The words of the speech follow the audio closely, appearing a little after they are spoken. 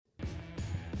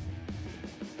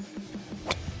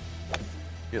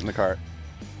Get in the cart.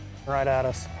 Right at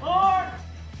us.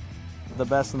 The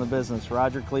best in the business,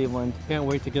 Roger Cleveland. Can't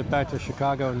wait to get back to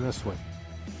Chicago in this one.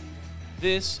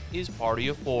 This is Party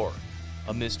of Four,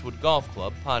 a Mistwood Golf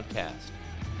Club podcast.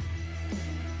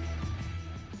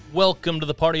 Welcome to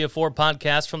the Party of Four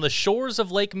podcast from the shores of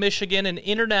Lake Michigan, an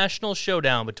international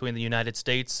showdown between the United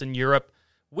States and Europe.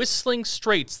 Whistling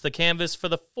Straits, the canvas for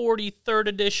the 43rd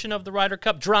edition of the Ryder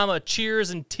Cup. Drama, cheers,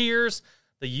 and tears.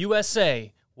 The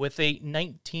USA with a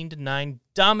 19-9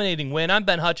 dominating win. I'm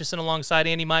Ben Hutchison alongside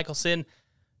Andy Michelson.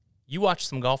 You watched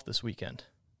some golf this weekend.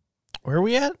 Where are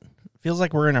we at? Feels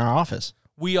like we're in our office.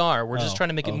 We are. We're just trying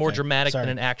to make it more dramatic Sorry.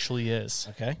 than it actually is.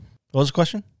 Okay. What was the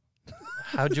question?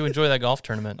 How'd you enjoy that golf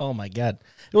tournament? Oh, my God.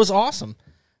 It was awesome.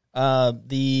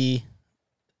 The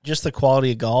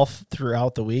quality of golf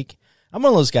throughout the week. I'm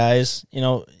one of those guys,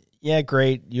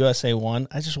 great, USA won.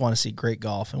 I just want to see great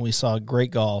golf, and we saw great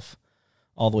golf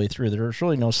all the way through. There was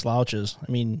really no slouches.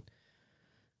 I mean,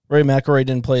 Rory McIlroy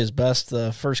didn't play his best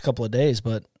the first couple of days,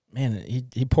 but, man,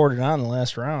 he poured it on in the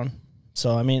last round.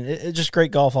 So, I mean, it's just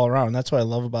great golf all around. That's what I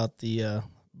love about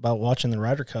about watching the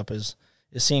Ryder Cup is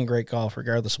seeing great golf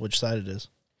regardless of which side it is.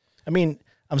 I mean,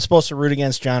 I'm supposed to root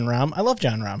against Jon Rahm. I love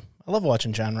Jon Rahm. I love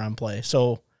watching Jon Rahm play.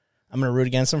 So I'm going to root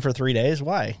against him for 3 days.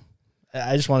 Why?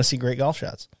 I just want to see great golf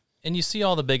shots. And you see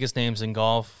all the biggest names in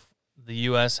golf. The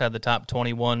U.S. had the top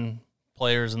 21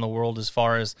 players in the world as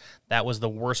far as that was the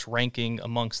worst ranking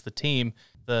amongst the team.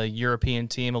 The European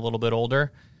team, a little bit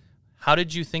older. How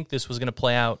did you think this was going to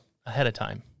play out ahead of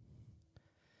time?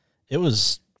 It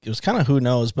was kind of who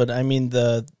knows, but I mean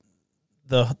the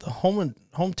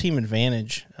home team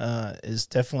advantage is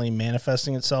definitely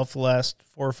manifesting itself the last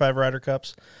 4 or 5 Ryder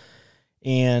Cups,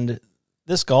 and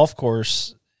this golf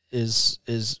course is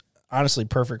honestly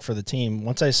perfect for the team.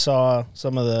 Once I saw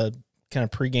some of the kind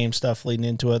of pregame stuff leading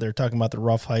into it, they're talking about the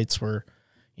rough heights were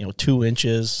 2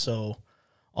 inches, so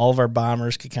all of our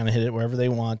bombers could kind of hit it wherever they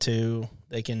want to.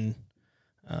 They can.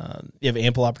 You have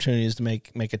ample opportunities to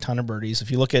make a ton of birdies.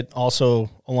 If you look at also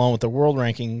along with the world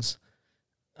rankings,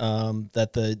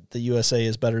 that the USA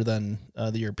is better than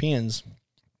the Europeans.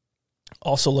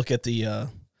 Also look at the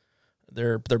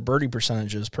their birdie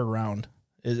percentages per round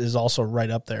is also right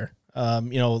up there.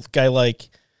 A guy like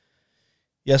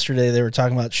yesterday they were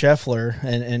talking about Scheffler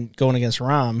and going against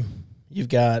Rahm. You've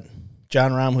got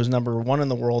Jon Rahm, who's number 1 in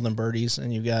the world in birdies,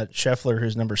 and you've got Scheffler,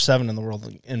 who's number 7 in the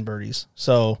world in birdies.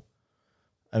 So,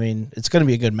 I mean, it's going to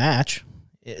be a good match,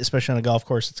 especially on a golf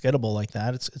course that's gettable like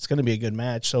that. It's going to be a good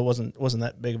match, so it wasn't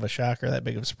that big of a shock or that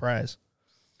big of a surprise.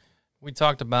 We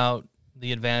talked about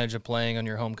the advantage of playing on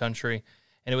your home country,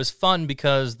 and it was fun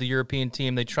because the European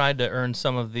team, they tried to earn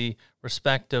some of the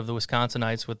respect of the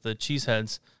Wisconsinites with the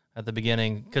Cheeseheads at the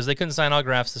beginning because they couldn't sign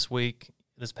autographs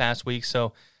this past week,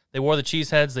 so they wore the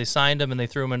Cheeseheads, they signed them, and they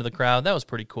threw them into the crowd. That was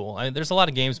pretty cool. There's a lot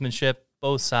of gamesmanship,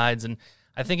 both sides, and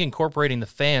I think incorporating the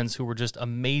fans who were just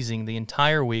amazing the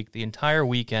entire week, the entire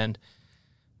weekend,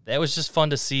 that was just fun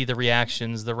to see the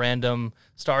reactions, the random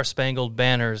star-spangled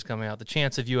banners coming out, the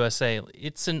chants of USA.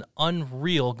 It's an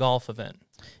unreal golf event.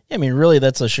 Yeah, I mean, really,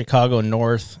 that's a Chicago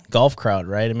North golf crowd,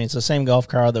 right? I mean, it's the same golf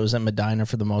crowd that was at Medina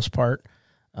for the most part.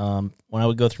 When I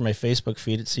would go through my Facebook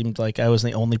feed, it seemed like I was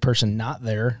the only person not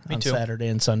there on Saturday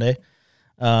and Sunday.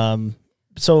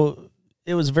 So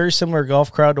it was a very similar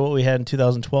golf crowd to what we had in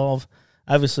 2012.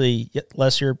 Obviously,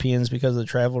 less Europeans because of the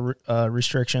travel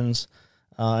restrictions.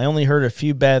 I only heard a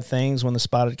few bad things when the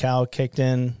spotted cow kicked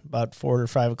in about 4 or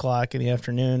 5 o'clock in the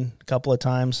afternoon a couple of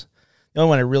times. The only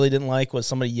one I really didn't like was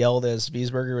somebody yelled as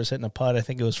Wiesberger was hitting a putt. I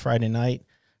think it was Friday night.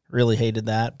 Really hated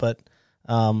that. But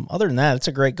other than that, it's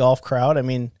a great golf crowd. I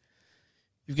mean,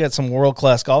 you've got some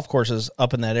world-class golf courses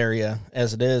up in that area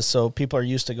as it is, so people are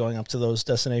used to going up to those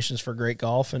destinations for great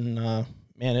golf. And,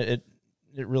 man, it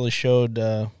really showed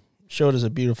as a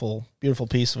beautiful, beautiful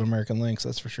piece of American Links,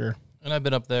 that's for sure. And I've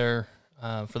been up there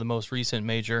for the most recent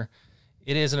major.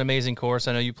 It is an amazing course.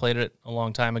 I know you played it a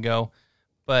long time ago,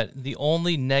 but the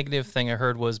only negative thing I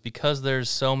heard was because there's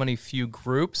so many few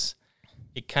groups,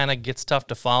 it kind of gets tough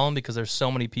to follow them because there's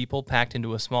so many people packed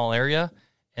into a small area,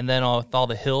 and then with all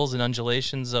the hills and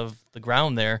undulations of the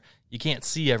ground there, you can't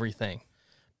see everything.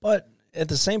 But at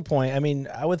the same point, I mean,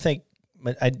 I would think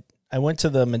I went to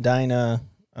the Medina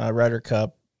Ryder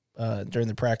Cup during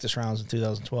the practice rounds in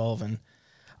 2012, and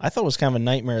I thought it was kind of a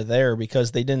nightmare there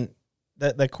because they didn't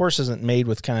that course isn't made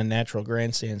with kind of natural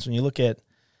grandstands. When you look at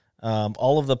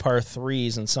all of the par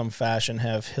threes in some fashion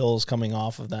have hills coming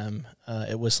off of them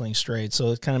at Whistling Straits,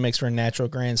 so it kind of makes for a natural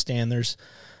grandstand. There's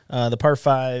the par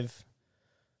 5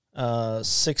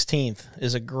 16th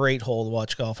is a great hole to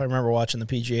watch golf. I remember watching the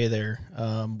PGA there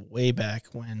way back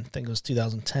when, I think it was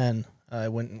 2010. I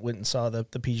went and saw the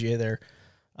PGA there.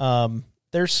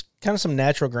 There's kind of some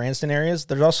natural grandstand areas.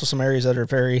 There's also some areas that are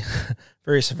very,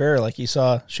 very severe. Like you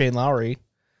saw Shane Lowry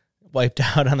wiped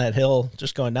out on that hill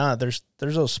just going down. There's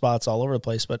those spots all over the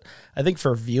place. But I think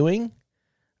for viewing,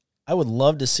 I would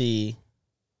love to see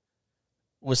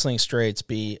Whistling Straits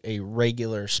be a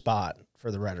regular spot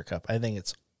for the Ryder Cup. I think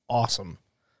it's awesome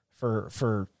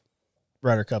for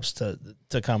Ryder Cups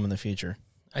to come in the future.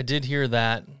 I did hear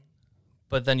that,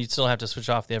 but then you'd still have to switch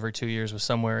off the every 2 years with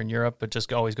somewhere in Europe, but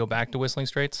just always go back to Whistling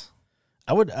Straits?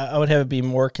 I would have it be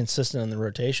more consistent in the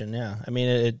rotation, yeah. I mean,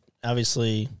 it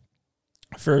obviously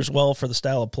fares well for the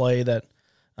style of play that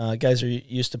guys are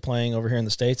used to playing over here in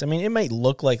the States. I mean, it might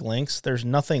look like links. There's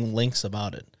nothing links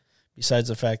about it, besides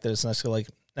the fact that it's next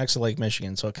to Lake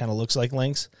Michigan, so it kind of looks like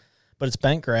links. But it's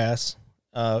bent grass.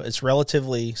 It's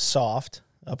relatively soft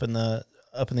up in the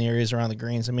areas around the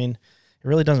greens. I mean, it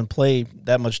really doesn't play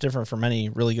that much different from any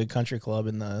really good country club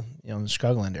in the in the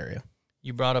Chicagoland area.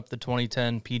 You brought up the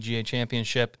 2010 PGA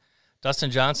Championship. Dustin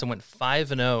Johnson went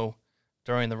 5-0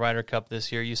 during the Ryder Cup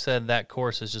this year. You said that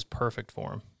course is just perfect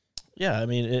for him. Yeah, I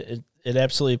mean, it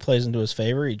absolutely plays into his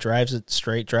favor. He drives it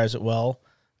straight, drives it well,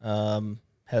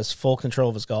 has full control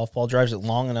of his golf ball, drives it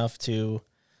long enough to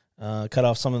cut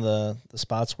off some of the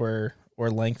spots where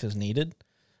length is needed.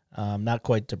 Not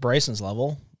quite to Bryson's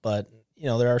level, but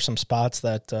there are some spots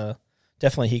that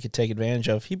definitely he could take advantage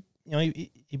of. He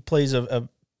plays a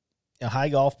high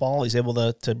golf ball. He's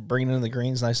able to bring it into the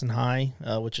greens nice and high,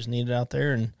 which is needed out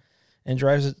there, and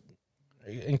drives it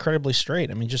incredibly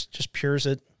straight. I mean, just pures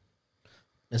it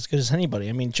as good as anybody.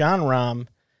 I mean, Jon Rahm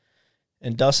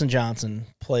and Dustin Johnson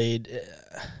played.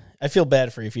 I feel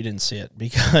bad for you if you didn't see it,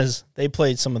 because they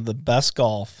played some of the best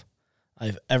golf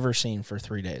I've ever seen for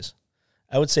 3 days.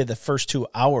 I would say the first 2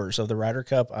 hours of the Ryder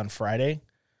Cup on Friday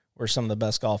were some of the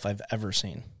best golf I've ever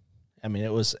seen. I mean,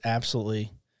 it was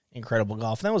absolutely incredible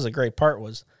golf. And that was the great part,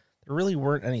 was there really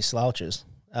weren't any slouches.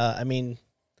 I mean,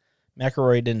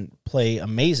 McIlroy didn't play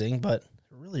amazing, but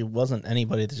there really wasn't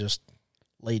anybody that just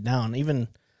laid down. Even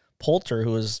Poulter,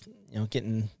 who was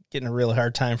getting a really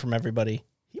hard time from everybody,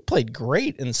 he played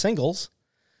great in singles.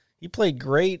 He played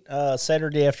great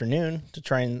Saturday afternoon to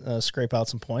try and scrape out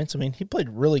some points. I mean, he played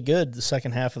really good the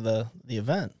second half of the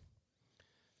event.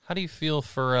 How do you feel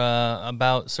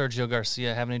about Sergio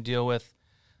Garcia having to deal with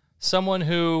someone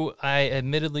who I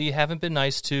admittedly haven't been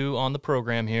nice to on the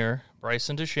program here,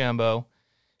 Bryson DeChambeau?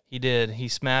 He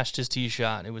smashed his tee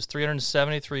shot. It was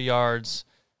 373 yards,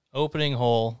 opening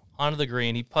hole, onto the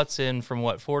green. He putts in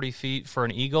from, 40 feet for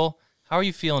an eagle? How are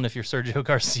you feeling if you're Sergio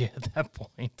Garcia at that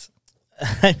point?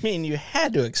 I mean, you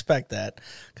had to expect that,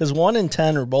 because 1 and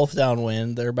 10 are both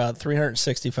downwind. They're about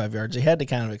 365 yards. You had to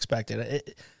kind of expect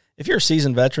it. If you're a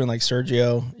seasoned veteran like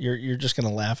Sergio, you're just going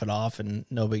to laugh it off and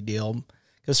no big deal,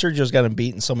 because Sergio's got him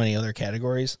beat in so many other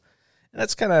categories. And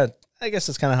that's I guess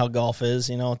it's kind of how golf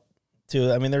is,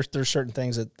 too. I mean, there's certain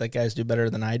things that guys do better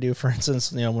than I do, for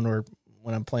instance,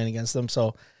 when I'm playing against them. So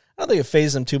I don't think it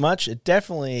phases them too much. It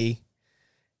definitely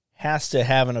has to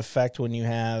have an effect when you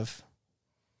have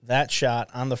that shot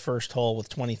on the first hole with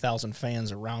 20,000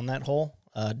 fans around that hole.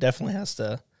 Definitely has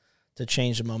to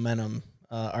change the momentum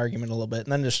argument a little bit.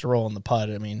 And then just to roll in the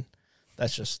putt, I mean,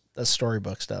 that's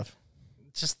storybook stuff.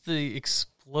 Just the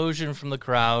explosion from the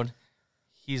crowd.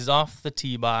 He's off the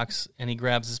tee box, and he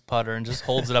grabs his putter and just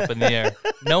holds it up in the air.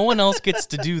 No one else gets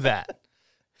to do that.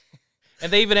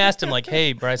 And they even asked him,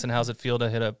 hey, Bryson, how's it feel to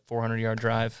hit a 400-yard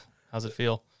drive? How's it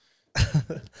feel?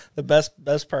 The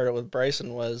best part with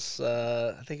Bryson was,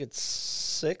 I think it's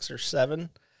 6 or 7,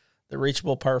 the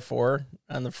reachable par 4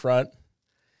 on the front,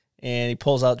 and he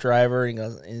pulls out driver, and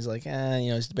he's like,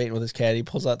 he's debating with his caddy. He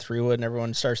pulls out 3-wood, and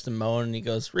everyone starts to moan, and he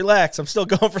goes, "Relax, I'm still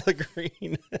going for the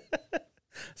green."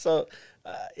 So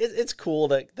it's cool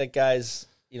that guys,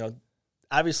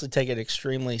 obviously take it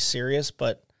extremely serious,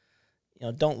 but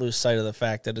don't lose sight of the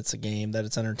fact that it's a game, that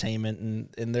it's entertainment,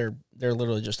 and they're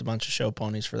literally just a bunch of show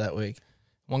ponies for that week.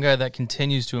 One guy that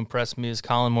continues to impress me is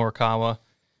Colin Morikawa.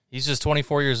 He's just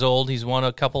 24 years old. He's won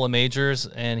a couple of majors,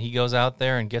 and he goes out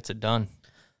there and gets it done.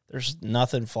 There's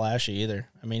nothing flashy either.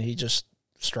 I mean, he just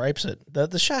stripes it.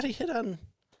 The shot he hit on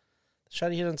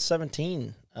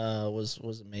 17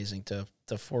 was amazing to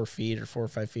 4 feet or 4 or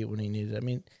 5 feet when he needed it. I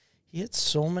mean, he hit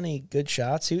so many good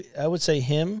shots. I would say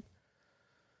him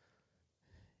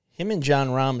and Jon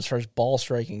Rahm, as far as ball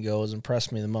striking goes,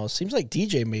 impressed me the most. Seems like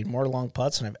DJ made more long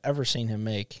putts than I've ever seen him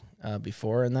make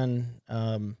before. And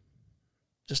then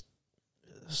just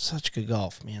such good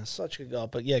golf, man. Such good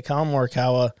golf. But, yeah, Colin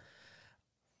Morikawa,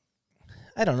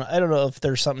 I don't know if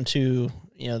there's something to,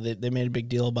 they made a big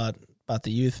deal about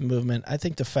the youth movement. I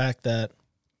think the fact that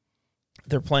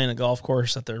they're playing a golf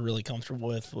course that they're really comfortable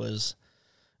with was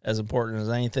as important as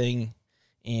anything.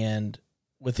 And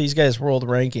with these guys' world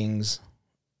rankings,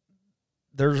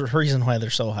 there's a reason why they're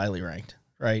so highly ranked,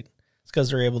 right? It's because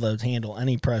they're able to handle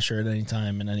any pressure at any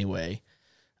time in any way.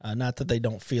 Not that they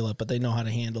don't feel it, but they know how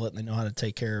to handle it and they know how to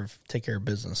take care of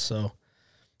business. So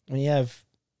when you have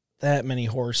that many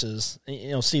horses,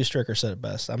 Steve Stricker said it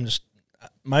best.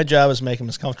 My job is to make them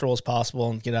as comfortable as possible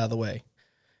and get out of the way.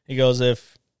 He goes,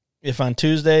 if on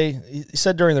Tuesday, he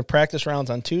said during the practice rounds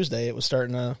on Tuesday, it was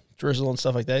starting to drizzle and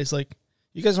stuff like that. He's like,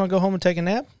 you guys want to go home and take a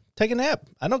nap? Take a nap.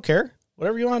 I don't care.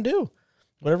 Whatever you want to do.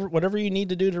 Whatever you need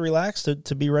to do to relax,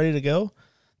 to be ready to go,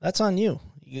 that's on you.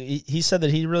 He said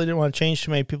that he really didn't want to change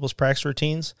too many people's practice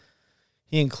routines.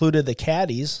 He included the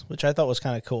caddies, which I thought was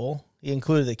kind of cool. He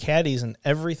included the caddies in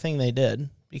everything they did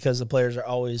because the players are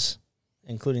always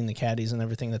including the caddies in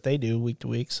everything that they do week to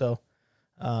week. So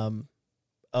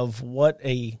of what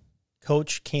a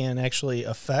coach can actually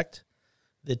affect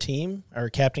the team, or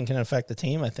a captain can affect the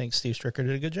team, I think Steve Stricker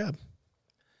did a good job.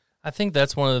 I think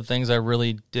that's one of the things I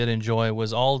really did enjoy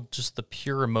was all just the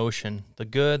pure emotion, the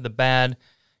good, the bad.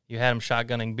 You had him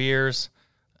shotgunning beers,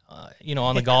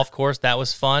 on the golf course. That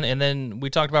was fun. And then we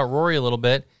talked about Rory a little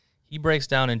bit. He breaks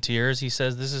down in tears. He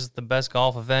says this is the best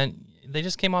golf event. They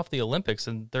just came off the Olympics,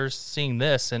 and they're seeing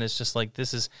this, and it's just like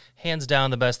this is hands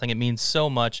down the best thing. It means so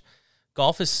much.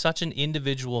 Golf is such an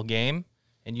individual game,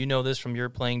 and you know this from your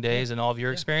playing days and all of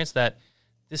your experience, that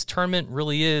this tournament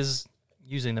really is,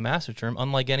 using the master term,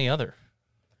 unlike any other.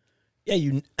 Yeah,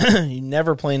 you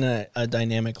never play in a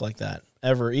dynamic like that,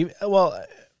 ever. Well,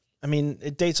 I mean,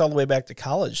 it dates all the way back to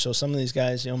college, so some of these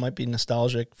guys, might be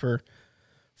nostalgic for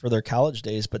their college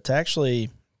days, but to actually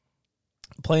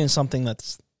play in something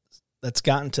that's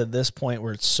gotten to this point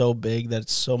where it's so big that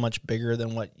it's so much bigger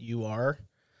than what you are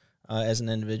as an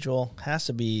individual has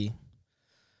to be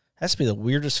the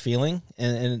weirdest feeling,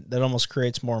 and that almost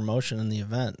creates more emotion in the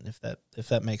event, if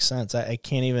that makes sense. I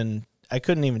couldn't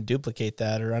even duplicate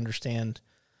that or understand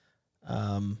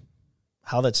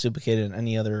how that's duplicated in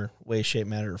any other way, shape,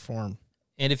 matter, or form.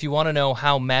 And if you want to know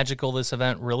how magical this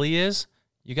event really is,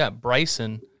 you got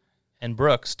Bryson and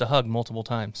Brooks to hug multiple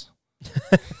times.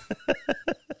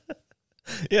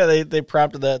 Yeah, they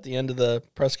prompted that at the end of the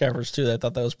press conference too. I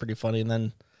thought that was pretty funny. And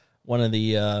then one of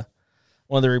the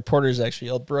reporters actually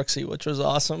yelled Brooksy, which was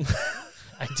awesome.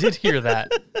 I did hear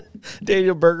that.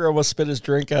 Daniel Berger almost spit his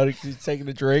drink out. He's taking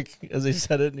a drink as he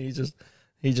said it, and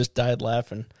he just died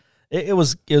laughing. It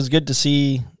was good to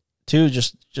see too,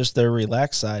 just their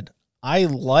relaxed side. I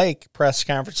like press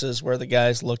conferences where the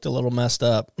guys looked a little messed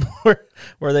up,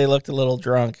 where they looked a little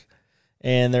drunk,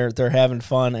 and they're having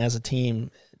fun as a team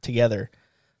together.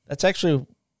 That's actually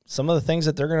some of the things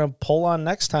that they're going to pull on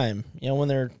next time. When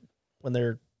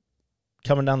they're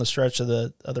coming down the stretch of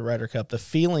the Ryder Cup, the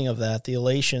feeling of that, the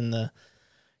elation, the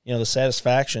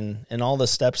satisfaction, and all the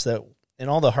steps and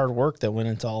all the hard work that went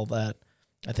into all that,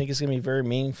 I think it's going to be very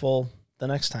meaningful the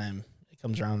next time it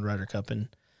comes around the Ryder Cup. And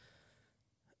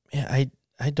yeah,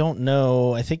 I don't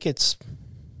know. I think it's,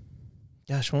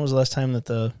 when was the last time that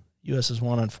the U.S. has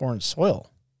won on foreign soil?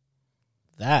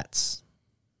 That's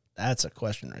a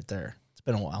question right there. It's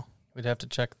been a while. We'd have to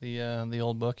check the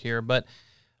old book here, but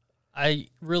I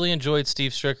really enjoyed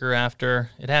Steve Stricker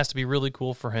after. It has to be really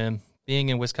cool for him being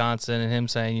in Wisconsin and him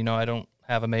saying, I don't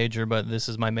have a major, but this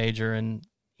is my major, and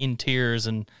in tears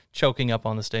and choking up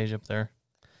on the stage up there.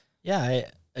 Yeah,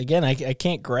 I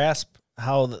can't grasp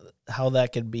how that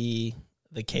could be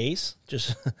the case,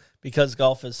 just because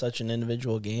golf is such an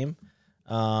individual game.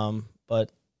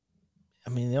 But I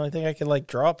mean, the only thing I could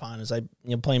draw upon is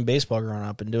playing baseball growing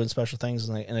up and doing special things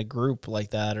in a group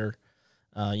like that, or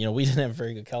we didn't have a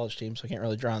very good college team, so I can't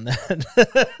really draw on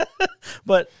that.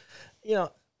 But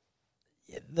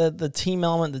the team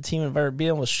element, the team environment, being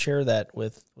able to share that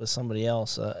with somebody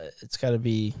else, it's got to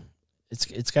be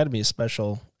a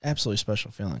special, absolutely special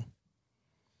feeling.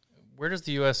 Where does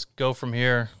the U.S. go from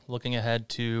here, looking ahead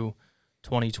to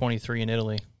 2023 in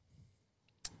Italy?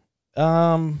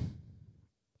 I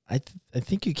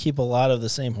think you keep a lot of the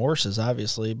same horses,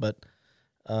 obviously, but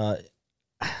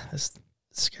it's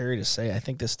scary to say. I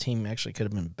think this team actually could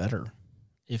have been better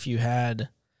if you had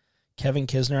Kevin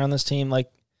Kisner on this team.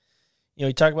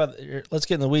 You talk about, let's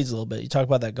get in the weeds a little bit. You talk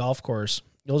about that golf course.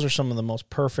 Those are some of the most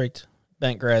perfect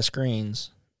bent grass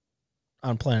greens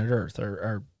on planet Earth,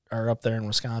 are up there in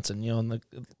Wisconsin. In the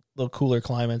little cooler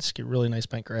climates, get really nice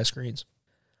bent grass greens.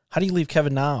 How do you leave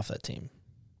Kevin Na off that team?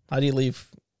 How do you leave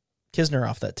Kisner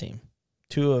off that team?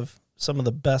 Two of some of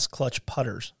the best clutch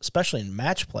putters, especially in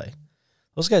match play.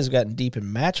 Those guys have gotten deep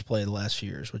in match play the last few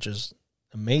years, which is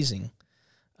amazing.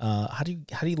 How do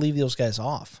you leave those guys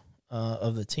off?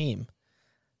 of the team.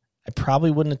 I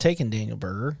probably wouldn't have taken Daniel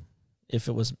Berger if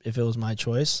it was my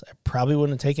choice. I probably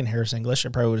wouldn't have taken Harris English. I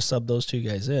probably would have subbed those two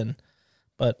guys in.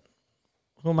 But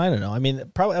who am I to know? I mean,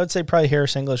 I would say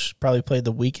Harris English probably played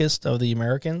the weakest of the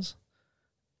Americans.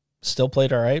 Still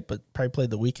played all right, but probably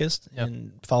played the weakest,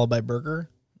 and followed by Berger.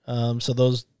 So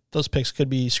those picks could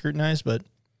be scrutinized, but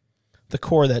the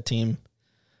core of that team,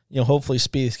 hopefully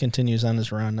Spieth continues on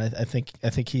his run. I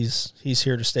think he's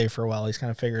here to stay for a while. He's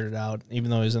kind of figured it out, even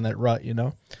though he's in that rut,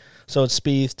 So it's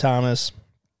Spieth, Thomas,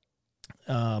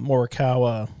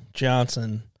 Morikawa,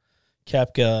 Johnson,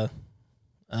 Koepka,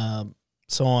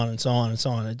 so on and so on and so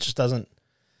on. It just doesn't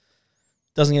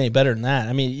get any better than that.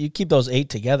 I mean, you keep those 8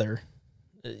 together,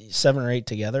 7 or 8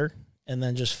 together, and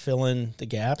then just fill in the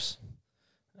gaps.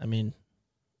 I mean,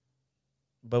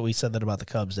 but we said that about the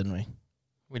Cubs, didn't we?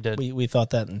 We did. We thought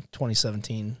that in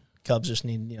 2017. Cubs just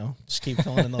need, just keep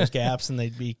filling in those gaps, and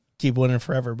they'd keep winning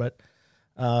forever. But,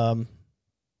 I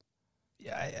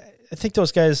think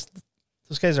those guys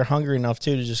are hungry enough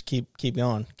too to just keep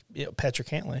going. Patrick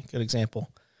Cantlay, good example.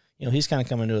 He's kind of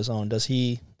coming to his own. Does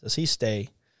he stay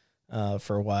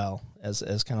for a while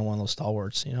as kind of one of those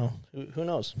stalwarts? Who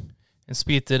knows? And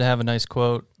Spieth did have a nice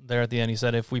quote there at the end. He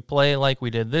said, "If we play like we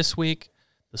did this week,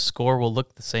 the score will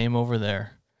look the same over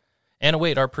there." And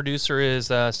wait, our producer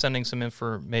is sending some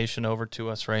information over to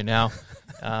us right now.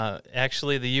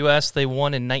 Actually, the U.S., they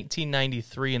won in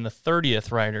 1993 in the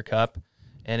 30th Ryder Cup,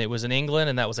 and it was in England,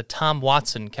 and that was a Tom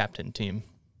Watson captain team.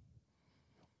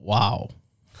 Wow.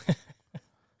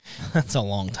 That's a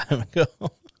long time ago.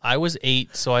 I was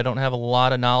 8, so I don't have a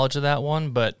lot of knowledge of that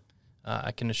one, but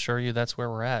I can assure you that's where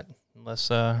we're at, unless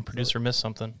our producer missed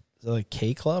something. Is it like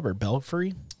K Club or Belfry?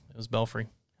 It was Belfry.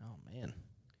 Oh, man.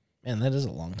 Man, that is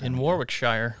a long time in ago.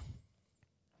 Warwickshire.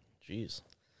 Jeez.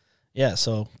 Yeah,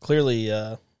 so clearly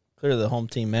the home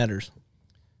team matters.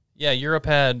 Yeah, Europe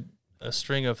had a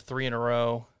string of 3 in a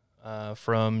row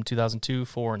from 2002,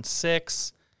 4, and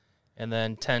 6, and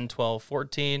then 10, 12,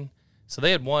 14. So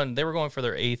they had won. They were going for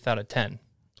their 8th out of 10.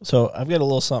 So I've got a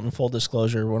little something, full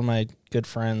disclosure. One of my good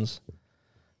friends,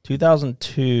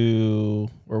 2002,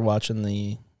 we're watching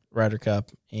the Ryder Cup,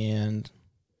 and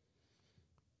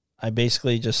I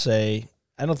basically just say,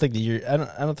 I don't think the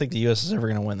U.S. is ever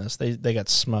going to win this. They got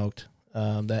smoked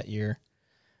that year.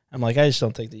 I'm like, I just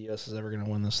don't think the U.S. is ever going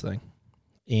to win this thing.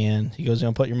 And he goes,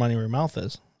 put your money where your mouth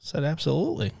is. I said,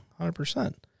 absolutely,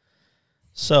 100%.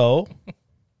 So,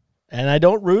 and I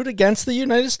don't root against the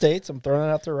United States. I'm throwing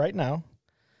it out there right now.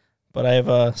 But I have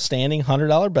a standing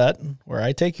 $100 bet where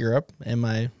I take Europe, and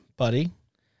my buddy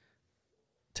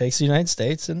takes the United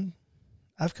States, and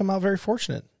I've come out very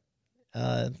fortunate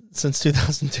since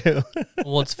 2002.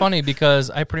 Well, it's funny because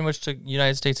I pretty much took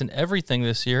United States in everything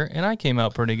this year, and I came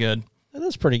out pretty good. That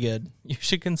is pretty good. You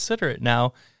should consider it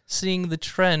now, seeing the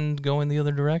trend go in the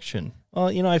other direction. Well,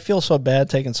 I feel so bad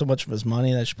taking so much of his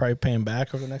money that I should probably pay him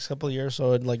back over the next couple of years.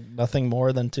 So I'd like nothing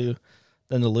more than to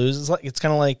lose. It's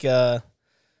kind of like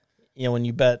when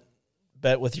you bet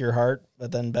with your heart,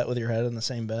 but then bet with your head in the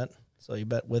same bet. So you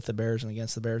bet with the Bears and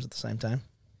against the Bears at the same time.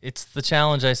 It's the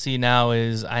challenge I see now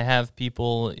is I have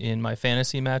people in my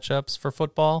fantasy matchups for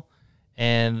football,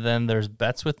 and then there's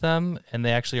bets with them, and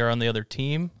they actually are on the other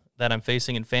team that I'm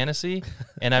facing in fantasy,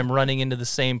 and I'm running into the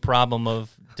same problem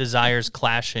of desires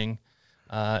clashing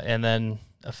and then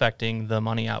affecting the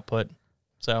money output.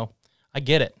 So I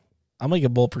get it. I'll make a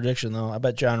bold prediction, though. I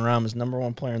bet Jon Rahm is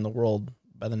 #1 player in the world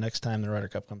by the next time the Ryder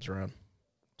Cup comes around.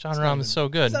 Jon Rahm is so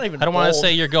good. I don't want to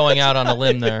say you're going out on a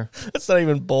limb there. That's not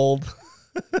even bold.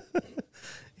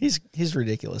 He's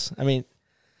ridiculous. I mean,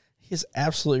 he's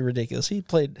absolutely ridiculous. He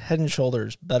played head and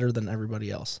shoulders better than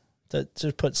everybody else. To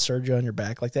just put Sergio on your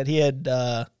back like that. He had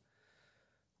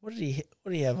what did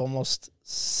he have? Almost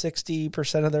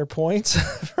 60% of their points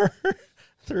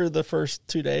through the first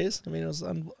 2 days. I mean, it was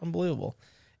unbelievable.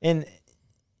 And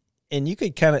you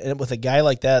could kind of, with a guy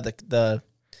like that, the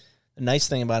nice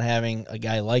thing about having a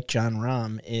guy like Jon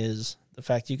Rahm is the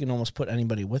fact you can almost put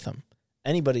anybody with him.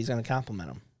 Anybody's going to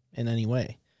compliment him in any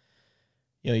way.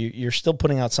 You're still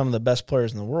putting out some of the best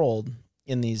players in the world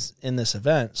in this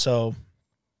event. So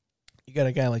you got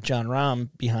a guy like Jon Rahm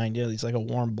behind you. He's like a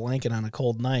warm blanket on a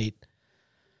cold night.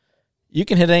 You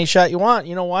can hit any shot you want.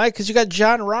 You know why? Because you got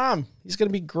Jon Rahm. He's going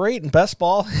to be great in best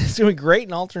ball. He's going to be great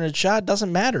in alternate shot. It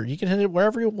doesn't matter. You can hit it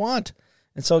wherever you want.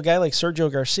 And so a guy like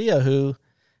Sergio Garcia, who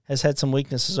has had some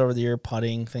weaknesses over the year,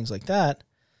 putting, things like that,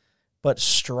 but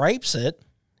stripes it.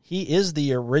 He is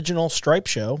the original stripe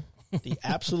show, the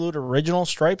absolute original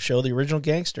stripe show, the original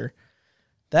gangster.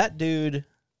 That dude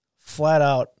flat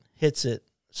out hits it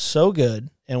so good.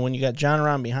 And when you got Jon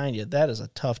Rahm behind you, that is a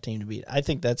tough team to beat. I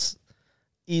think that's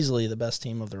easily the best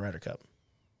team of the Ryder Cup.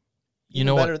 You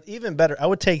know what? Even better. I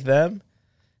would take them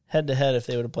head-to-head if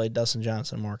they would have played Dustin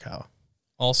Johnson and Morikawa.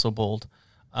 Also bold.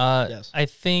 Yes. I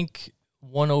think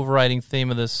one overriding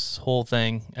theme of this whole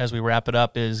thing as we wrap it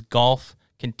up is golf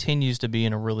continues to be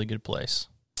in a really good place.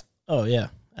 Oh, yeah.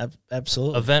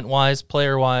 Absolutely. Event-wise,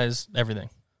 player-wise, everything.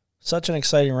 Such an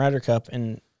exciting Ryder Cup,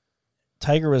 and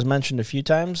Tiger was mentioned a few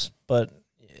times, but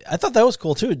I thought that was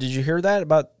cool too. Did you hear that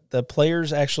about the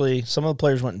players? Actually, some of the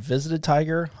players went and visited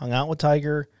Tiger, hung out with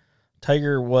Tiger.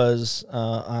 Tiger was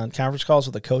on conference calls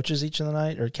with the coaches each of the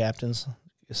night, or captains,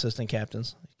 assistant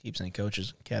captains. I keep saying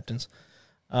coaches, captains.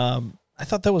 I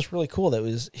thought that was really cool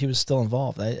that he was still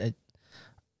involved. I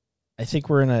think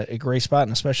we're in a great spot,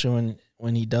 and especially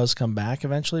when he does come back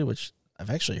eventually, which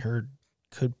I've actually heard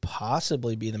could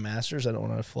possibly be the Masters. I don't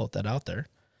want to float that out there,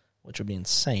 which would be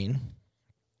insane.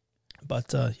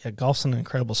 But, yeah, golf's in an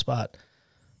incredible spot,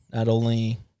 not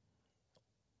only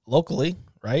locally,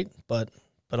 right, but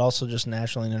also just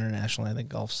nationally and internationally. I think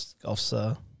golf's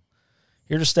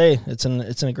here to stay. It's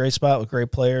in a great spot with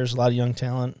great players, a lot of young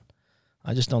talent.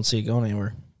 I just don't see it going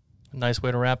anywhere. Nice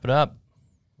way to wrap it up.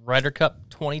 Ryder Cup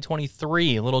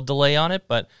 2023. A little delay on it,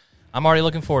 but I'm already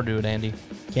looking forward to it, Andy.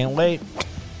 Can't wait.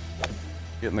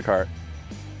 Get in the cart.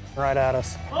 Right at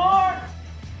us.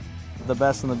 The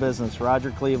best in the business,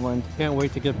 Roger Cleveland. Can't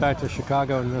wait to get back to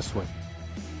Chicago in this one.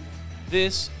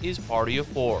 This is Party of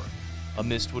Four, a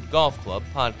Mistwood Golf Club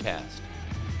podcast.